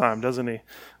Paul this time, doesn't he?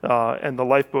 And the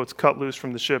lifeboat's cut loose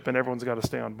from the ship and everyone's got to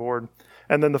stay on board.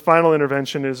 And then the final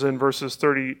intervention is in verses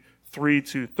 33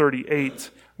 to 38,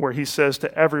 where he says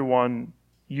to everyone,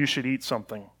 you should eat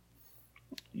something.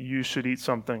 You should eat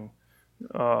something.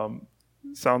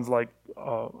 Sounds like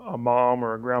a mom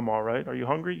or a grandma, right? Are you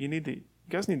hungry? You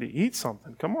guys need to eat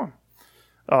something. Come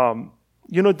on.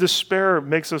 Despair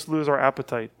makes us lose our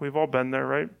appetite. We've all been there,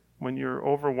 right? When you're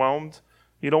overwhelmed,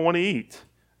 you don't want to eat.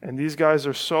 And these guys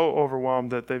are so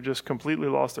overwhelmed that they've just completely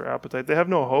lost their appetite. They have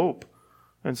no hope.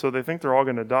 And so they think they're all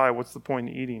going to die. What's the point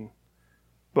in eating?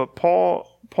 But Paul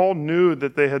knew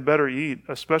that they had better eat,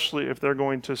 especially if they're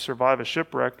going to survive a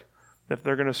shipwreck. If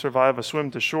they're going to survive a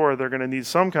swim to shore, they're going to need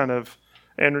some kind of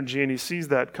energy, and he sees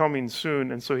that coming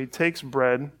soon. And so he takes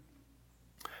bread.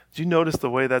 Do you notice the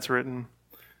way that's written?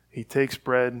 He takes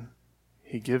bread,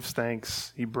 he gives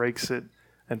thanks, he breaks it,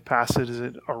 and passes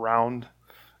it around.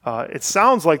 It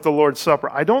sounds like the Lord's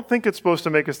Supper. I don't think it's supposed to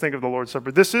make us think of the Lord's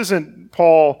Supper. This isn't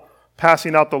Paul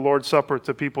passing out the Lord's Supper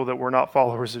to people that were not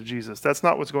followers of Jesus. That's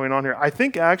not what's going on here. I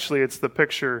think actually it's the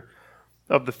picture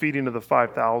of the feeding of the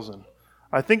 5,000.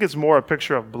 I think it's more a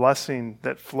picture of blessing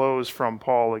that flows from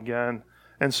Paul again.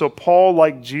 And so Paul,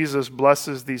 like Jesus,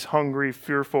 blesses these hungry,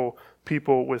 fearful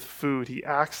people with food. He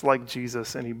acts like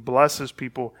Jesus, and he blesses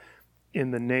people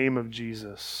in the name of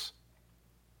Jesus.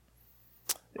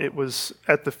 It was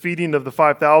at the feeding of the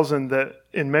 5,000 that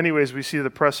in many ways we see the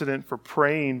precedent for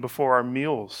praying before our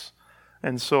meals.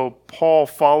 And so Paul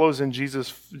follows in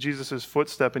Jesus's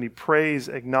footstep, and he prays,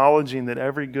 acknowledging that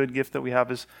every good gift that we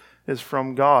have is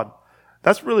from God.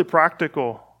 That's really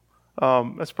practical.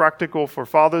 That's practical for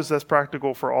fathers. That's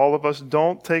practical for all of us.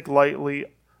 Don't take lightly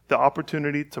the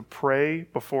opportunity to pray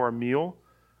before a meal,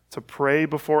 to pray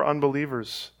before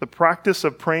unbelievers. The practice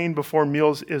of praying before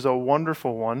meals is a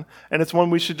wonderful one, and it's one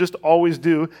we should just always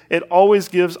do. It always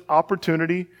gives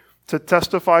opportunity to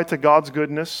testify to God's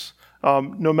goodness,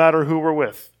 no matter who we're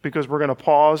with, because we're going to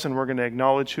pause and we're going to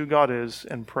acknowledge who God is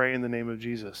and pray in the name of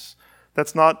Jesus.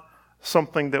 That's not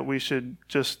something that we should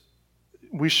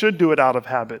do it out of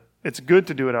habit. It's good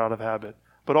to do it out of habit,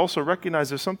 but also recognize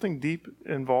there's something deep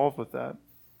involved with that.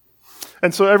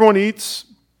 And so everyone eats.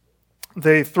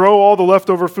 They throw all the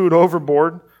leftover food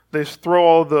overboard. They throw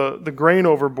all the grain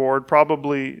overboard,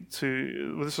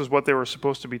 this is what they were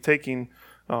supposed to be taking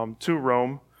to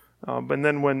Rome. But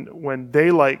then when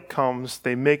daylight comes,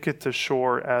 they make it to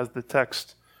shore as the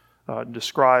text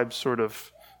describes, sort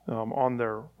of on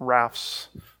their rafts,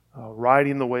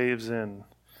 riding the waves in.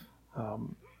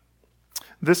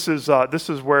 This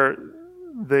is where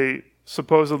they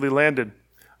supposedly landed.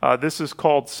 This is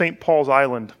called St. Paul's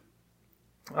Island.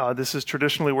 This is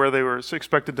traditionally where they were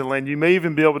expected to land. You may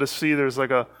even be able to see there's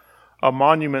like a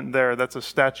monument there that's a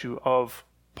statue of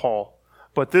Paul.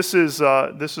 But this is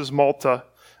Malta,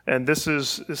 and this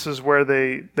is where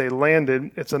they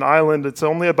landed. It's an island. It's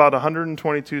only about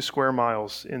 122 square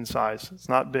miles in size. It's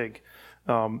not big,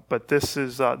 but this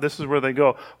is where they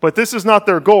go. But this is not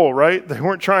their goal, right? They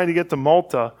weren't trying to get to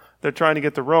Malta. They're trying to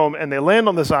get to Rome, and they land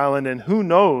on this island, and who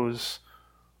knows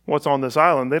what's on this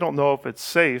island? They don't know if it's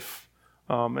safe.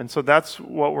 And so that's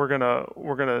what we're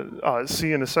gonna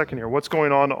see in a second here. What's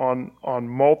going on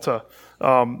Malta,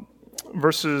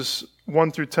 verses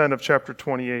 1 through 10 of chapter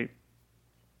 28.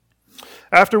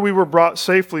 After we were brought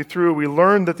safely through, we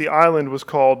learned that the island was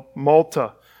called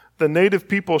Malta. The native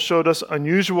people showed us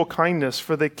unusual kindness,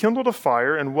 for they kindled a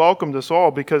fire and welcomed us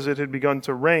all because it had begun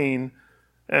to rain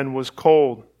and was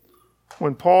cold.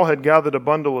 When Paul had gathered a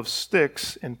bundle of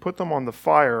sticks and put them on the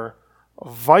fire, a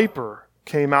viper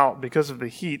came out because of the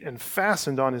heat and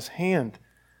fastened on his hand.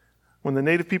 When the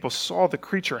native people saw the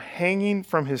creature hanging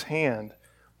from his hand,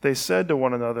 they said to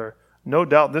one another, "No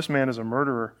doubt this man is a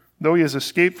murderer. Though he has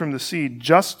escaped from the sea,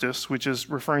 justice," which is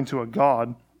referring to a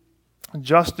god,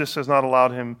 "justice has not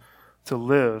allowed him to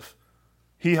live."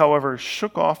 He, however,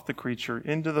 shook off the creature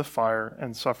into the fire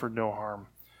and suffered no harm.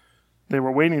 They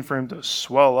were waiting for him to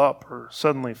swell up or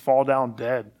suddenly fall down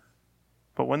dead.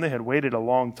 But when they had waited a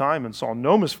long time and saw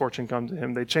no misfortune come to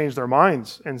him, they changed their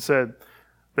minds and said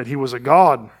that he was a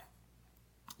god.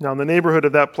 Now in the neighborhood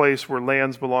of that place were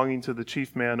lands belonging to the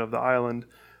chief man of the island,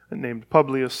 named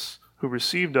Publius, who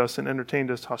received us and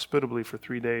entertained us hospitably for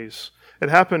 3 days. It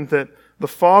happened that the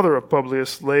father of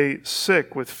Publius lay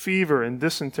sick with fever and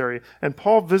dysentery, and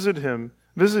Paul visited him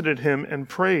and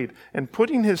prayed, and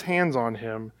putting his hands on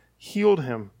him, healed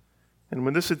him. And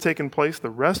when this had taken place, the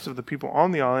rest of the people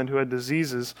on the island who had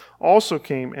diseases also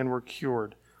came and were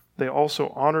cured. They also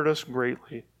honored us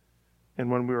greatly. And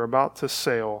when we were about to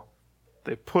sail,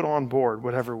 they put on board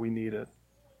whatever we needed.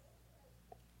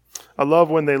 I love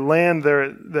when they land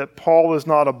there that Paul is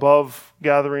not above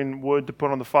gathering wood to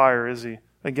put on the fire, is he?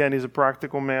 Again, he's a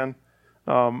practical man.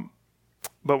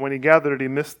 But when he gathered it, he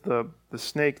missed the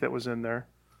snake that was in there.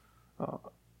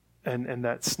 And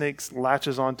that snake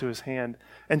latches onto his hand.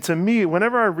 And to me,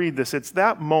 whenever I read this, it's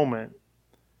that moment.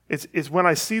 It's when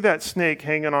I see that snake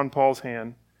hanging on Paul's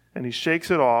hand, and he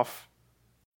shakes it off.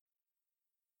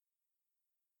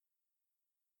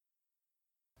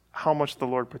 How much the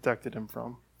Lord protected him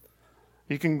from.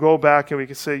 You can go back and we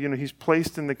can say, he's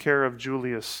placed in the care of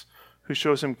Julius, who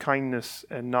shows him kindness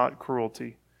and not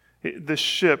cruelty. The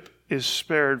ship is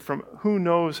spared from who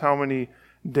knows how many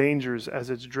dangers as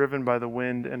it's driven by the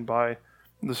wind and by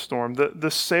the storm.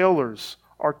 The sailors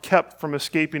are kept from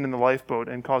escaping in the lifeboat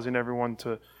and causing everyone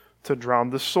to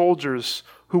drown. The soldiers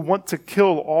who want to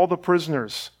kill all the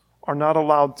prisoners are not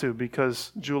allowed to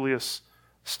because Julius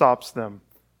stops them.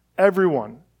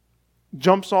 Everyone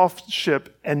jumps off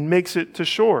ship and makes it to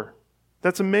shore.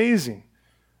 That's amazing.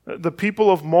 The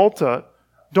people of Malta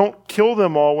don't kill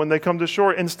them all when they come to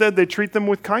shore. Instead, they treat them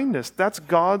with kindness. That's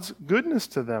God's goodness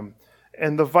to them.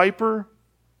 And the viper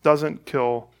doesn't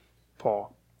kill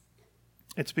Paul.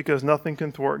 It's because nothing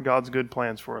can thwart God's good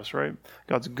plans for us, right?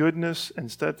 God's goodness and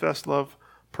steadfast love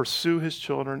pursue his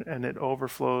children, and it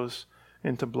overflows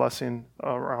into blessing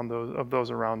around those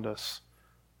around us.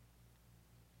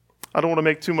 I don't want to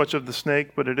make too much of the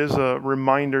snake, but it is a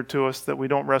reminder to us that we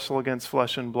don't wrestle against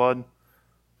flesh and blood,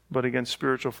 but against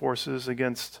spiritual forces,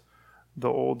 against the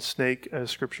old snake,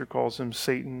 as Scripture calls him,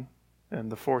 Satan, and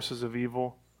the forces of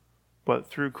evil. But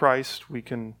through Christ, we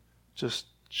can just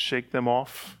shake them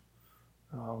off.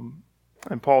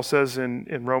 And Paul says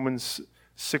in Romans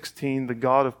 16, the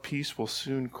God of peace will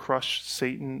soon crush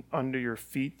Satan under your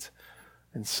feet,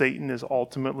 and Satan is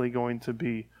ultimately going to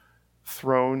be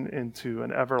thrown into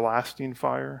an everlasting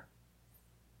fire.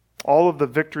 All of the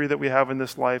victory that we have in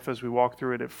this life as we walk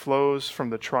through it, it flows from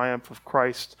the triumph of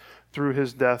Christ through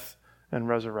his death and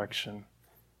resurrection.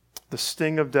 The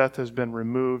sting of death has been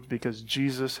removed because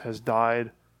Jesus has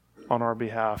died on our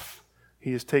behalf.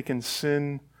 He has taken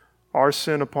our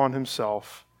sin upon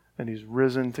himself, and he's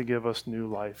risen to give us new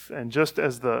life. And just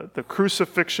as the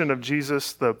crucifixion of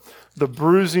Jesus, the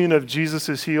bruising of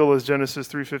Jesus' heel, as Genesis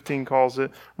 3:15 calls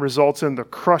it, results in the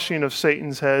crushing of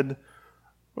Satan's head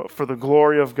for the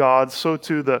glory of God, so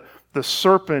too the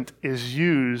serpent is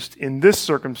used in this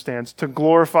circumstance to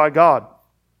glorify God.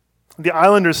 The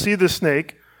islanders see the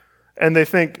snake, and they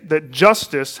think that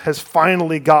justice has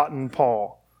finally gotten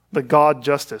Paul, the God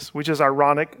justice, which is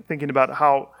ironic, thinking about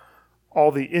how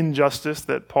all the injustice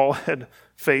that Paul had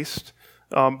faced.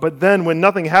 But then when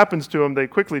nothing happens to him, they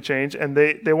quickly change, and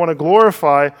they want to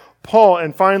glorify Paul,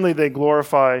 and finally they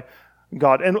glorify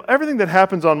God. And everything that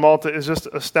happens on Malta is just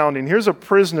astounding. Here's a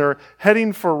prisoner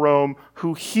heading for Rome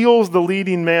who heals the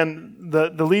leading man,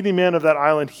 the leading man of that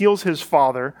island, heals his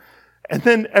father. And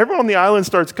then everyone on the island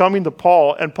starts coming to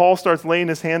Paul, and Paul starts laying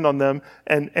his hand on them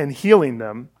and healing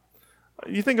them.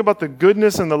 You think about the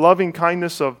goodness and the loving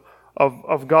kindness of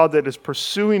God that is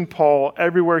pursuing Paul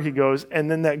everywhere he goes, and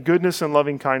then that goodness and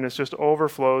loving kindness just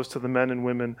overflows to the men and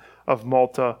women of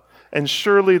Malta. And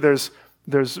surely there's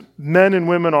men and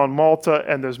women on Malta,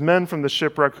 and there's men from the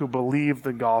shipwreck who believe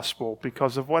the gospel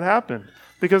because of what happened,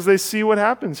 because they see what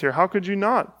happens here. How could you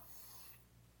not?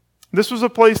 This was a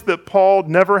place that Paul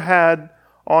never had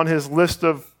on his list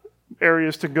of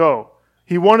areas to go.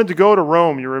 He wanted to go to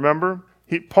Rome, you remember?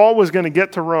 Paul was going to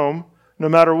get to Rome no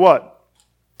matter what.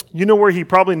 You know where he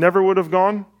probably never would have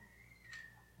gone?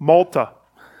 Malta.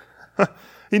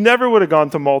 He never would have gone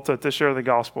to Malta to share the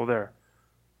gospel there.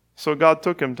 So God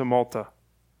took him to Malta.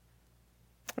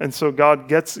 And so God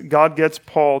gets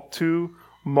Paul to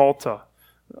Malta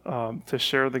to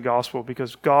share the gospel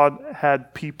because God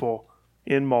had people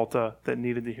in Malta that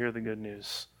needed to hear the good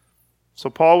news. So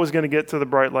Paul was going to get to the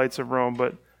bright lights of Rome,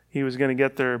 but he was going to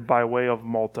get there by way of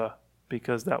Malta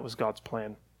because that was God's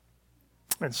plan.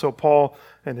 And so Paul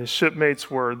and his shipmates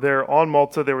were there on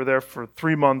Malta. They were there for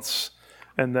 3 months.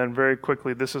 And then very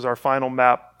quickly, this is our final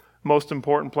map. Most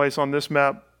important place on this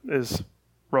map is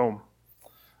Rome.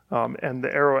 And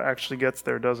the arrow actually gets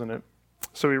there, doesn't it?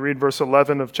 So we read verse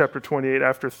 11 of chapter 28.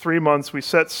 After 3 months, we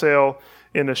set sail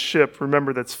in a ship,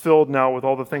 remember, that's filled now with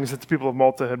all the things that the people of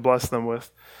Malta had blessed them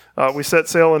with. We set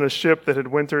sail in a ship that had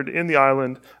wintered in the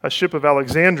island, a ship of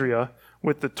Alexandria,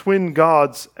 with the twin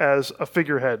gods as a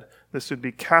figurehead. This would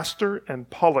be Castor and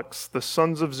Pollux, the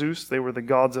sons of Zeus. They were the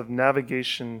gods of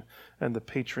navigation and the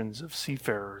patrons of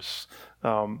seafarers.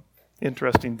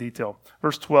 Interesting detail.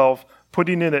 Verse 12,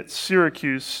 putting in at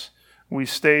Syracuse, we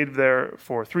stayed there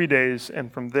for 3 days,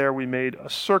 and from there we made a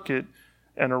circuit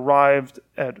and arrived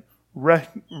at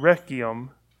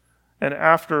Rhegium. And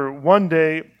after 1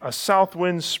 day, a south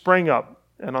wind sprang up,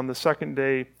 and on the second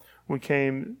day we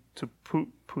came to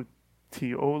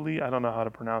Puteoli. I don't know how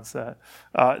to pronounce that.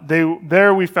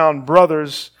 There we found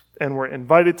brothers and were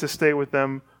invited to stay with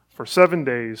them for 7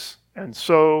 days, and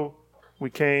so we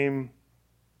came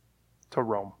to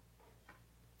Rome.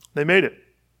 They made it.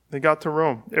 They got to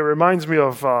Rome. It reminds me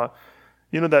of,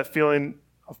 that feeling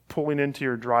of pulling into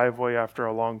your driveway after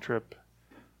a long trip.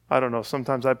 I don't know.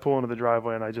 Sometimes I pull into the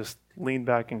driveway and I just lean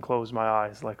back and close my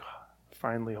eyes, like,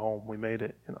 finally home. We made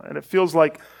it. And it feels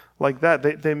like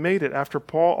that. They made it after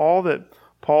all that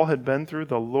Paul had been through.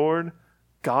 The Lord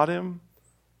got him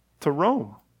to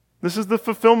Rome. This is the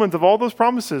fulfillment of all those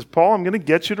promises. Paul, I'm going to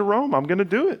get you to Rome. I'm going to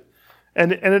do it.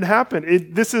 And it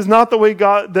happened. This is not the way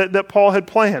God that Paul had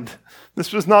planned.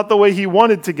 This was not the way he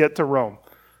wanted to get to Rome.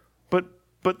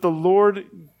 But the Lord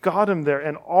got him there.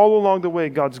 And all along the way,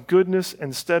 God's goodness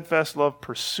and steadfast love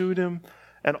pursued him.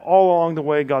 And all along the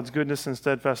way, God's goodness and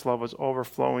steadfast love was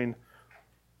overflowing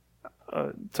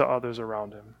to others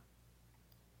around him.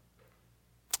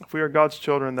 If we are God's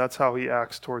children, that's how he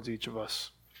acts towards each of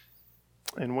us.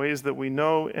 In ways that we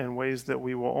know and ways that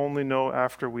we will only know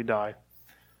after we die.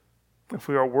 If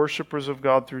we are worshipers of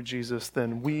God through Jesus,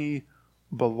 then we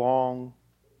belong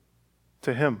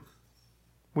to him.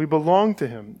 We belong to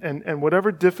him. And whatever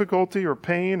difficulty or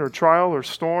pain or trial or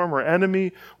storm or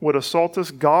enemy would assault us,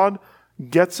 God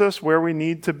gets us where we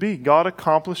need to be. God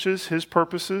accomplishes his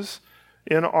purposes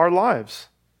in our lives.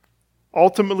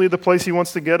 Ultimately, the place he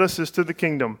wants to get us is to the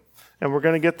kingdom, and we're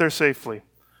going to get there safely.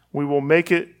 We will make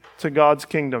it to God's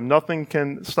kingdom. Nothing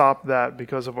can stop that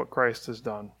because of what Christ has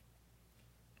done.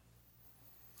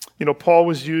 Paul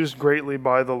was used greatly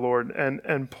by the Lord,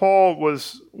 and Paul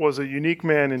was a unique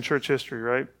man in church history,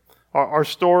 right? Our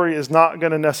story is not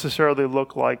going to necessarily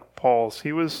look like Paul's.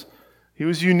 He was He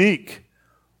was unique.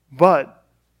 But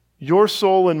your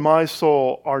soul and my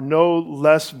soul are no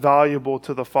less valuable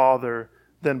to the Father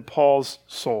than Paul's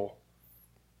soul.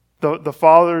 The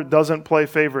Father doesn't play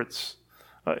favorites.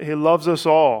 He loves us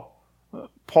all.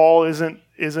 Paul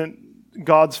isn't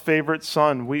God's favorite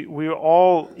son. We are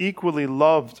all equally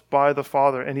loved by the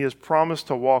Father, and He has promised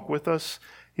to walk with us.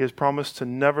 He has promised to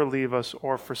never leave us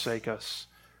or forsake us.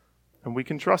 And we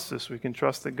can trust this. We can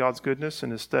trust that God's goodness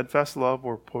and His steadfast love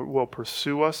will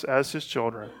pursue us as His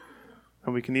children.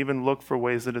 And we can even look for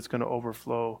ways that it's going to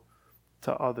overflow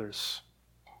to others.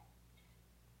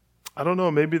 I don't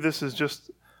know, maybe this is just,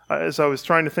 as I was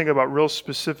trying to think about real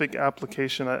specific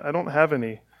application, I don't have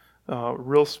any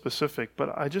real specific,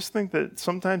 but I just think that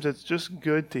sometimes it's just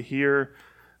good to hear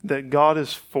that God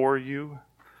is for you,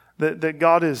 that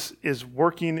God is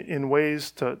working in ways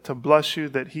to bless you,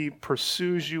 that He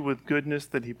pursues you with goodness,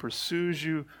 that He pursues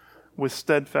you with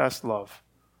steadfast love.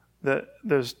 That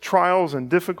there's trials and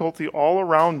difficulty all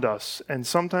around us, and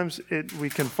sometimes we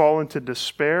can fall into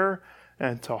despair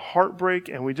and to heartbreak,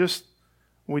 and we just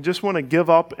want to give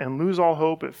up and lose all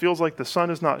hope. It feels like the sun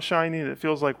is not shining. It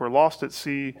feels like we're lost at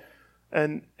sea.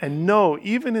 And know,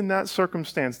 even in that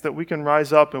circumstance, that we can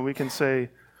rise up and we can say,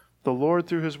 the Lord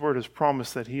through His word has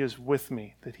promised that He is with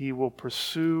me, that He will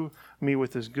pursue me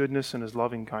with His goodness and His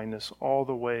loving kindness all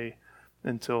the way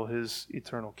until His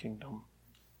eternal kingdom.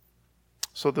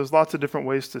 So there's lots of different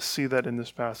ways to see that in this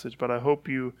passage, but I hope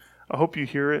you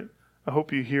hear it. I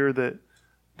hope you hear that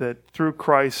through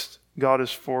Christ, God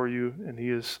is for you and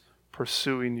He is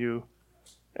pursuing you.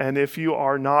 And if you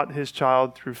are not His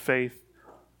child through faith,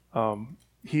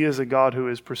 He is a God who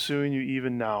is pursuing you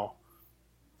even now.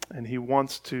 And He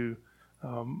wants to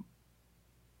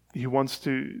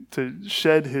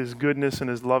shed His goodness and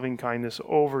His loving kindness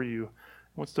over you.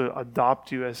 He wants to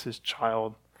adopt you as His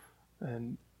child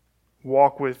and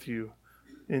walk with you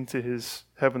into His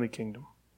heavenly kingdom.